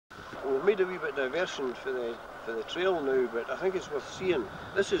we've made a wee bit diversion for the trail now, but I think it's worth seeing.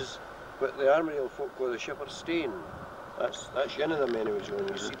 This is what the Armadale folk call the Shepherd's Stane. That's one of them anyway, John.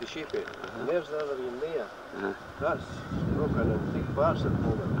 You see the shape of it. And there's the other in there. That's broken in 3 parts at the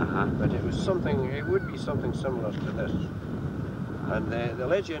moment. But it was something, it would be something similar to this. And the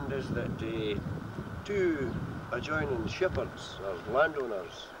legend is that 2 adjoining shepherds, or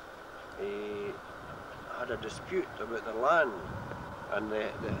landowners, had a dispute about their land. And they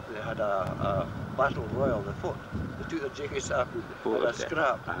had a battle royal. They fought. They took their jackets off and had a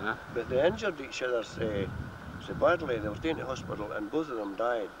scrap. But they injured each other so badly. They were taken to hospital and both of them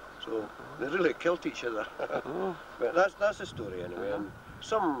died. So they really killed each other. But that's the story anyway. And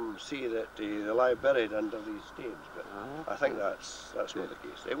some say that they lie buried under these staves, but I think that's not the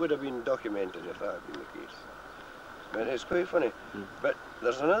case. It would have been documented if that had been the case. But it's quite funny. But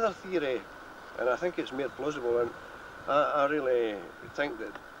there's another theory, and I think it's more plausible. And I really think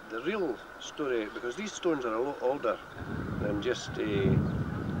that the real story, because these stones are a lot older than just the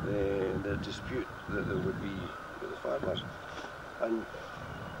dispute that there would be with the farmers. And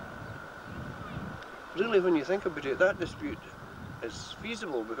really, when you think about it, that dispute is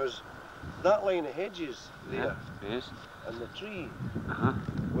feasible because that line of hedges there and the tree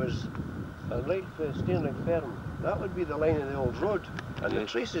was right for Stainring Ferm. That would be the line of the old road, and the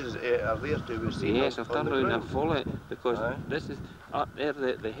traces are there to be seen. Yes, I've turned around and follow it because this is up there,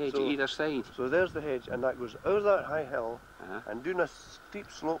 the hedge either side. So there's the hedge, and that goes over that high hill and down a steep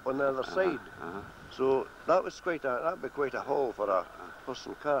slope on the other side. So that was that'd be quite a haul for a horse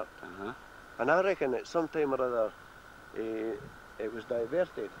and cart. And I reckon at some time or other it was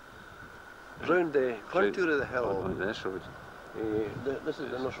diverted round the contour of the hill. On this road. This is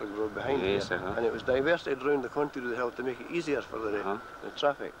the nursery road behind here, and it was diverted round the contour of the hill to make it easier for the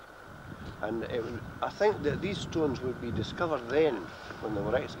traffic. And I think that these stones would be discovered then when they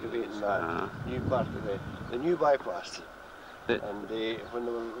were excavating that new part of the new bypass. And when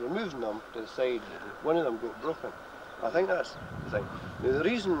they were removing them to the side, one of them got broken. I think that's the thing. Now the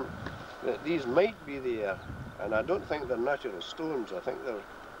reason that these might be there, and I don't think they're natural stones, I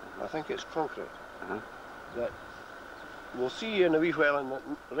think it's concrete. That we'll see in a wee while in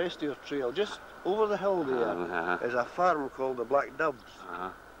the rest of your trail, just over the hill there is a farm called the Black Dubs.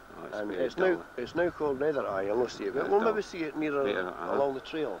 And it's now called Nether Eye, you'll not see it, but we'll maybe see it nearer along the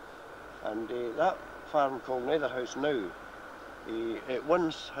trail. And that farm called Netherhouse now, it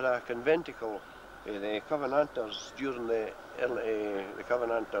once had a conventicle, the Covenanters during the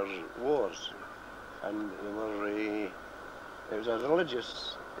Covenanters wars, and it was a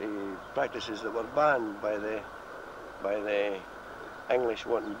religious practices that were banned by the English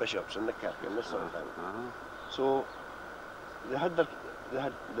wanting bishops in the kirk and this sort of thing. So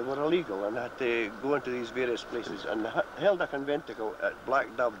they were illegal and they had to go into these various places, and they held a conventicle at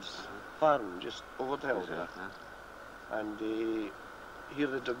Black Dubs farm just over the hill there. And here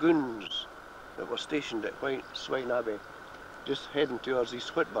the dragoons that were stationed at White Swine Abbey, just heading towards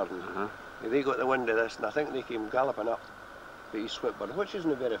East Whitburn, they got the wind of this, and I think they came galloping up to East Whitburn, which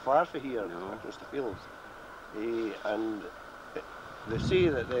isn't very far from here, across the fields. And they say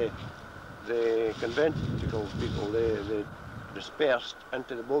that the conventicle people, they dispersed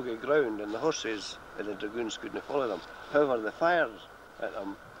into the boggy ground, and the horses and the dragoons couldn't follow them. However, they fired at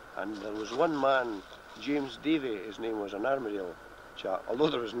them, and there was one man, James Davie, his name was, an Armadale chap, although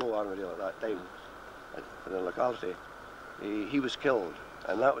there was no Armadale at that time in the locality. He was killed,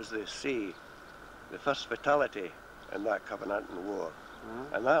 and that was the first fatality in that Covenanting war.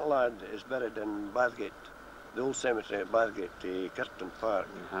 And that lad is buried in Bathgate, the old cemetery at Bathgate, Kirkton Park.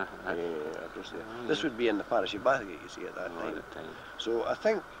 This would be in the parish of Bathgate, you see, at that time. So I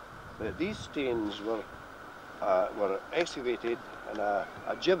think that these stains were excavated, and a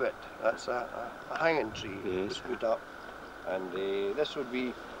gibbet, that's a hanging tree, was put up. And this would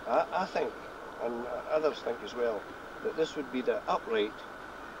be, I think, and others think as well, that this would be the upright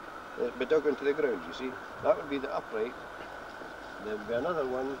that would be dug into the ground, you see. That would be the upright. There would be another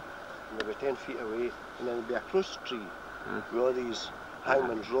one, and they'd be 10 feet away, and then there'd be a close tree with all these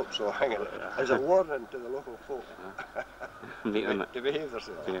hangman's ropes all hanging as a warning to the local folk to behave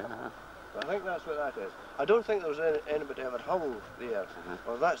themselves. I think that's what that is. I don't think there was anybody ever hung there,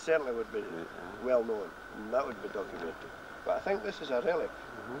 or that certainly would be well known, and that would be documented. But I think this is a relic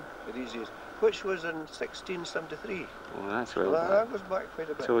of these days, which was in 1673. Oh, that's well. That goes back quite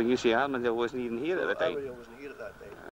a bit. So when you say Armadale wasn't even here at the time? Armadale wasn't here at that time.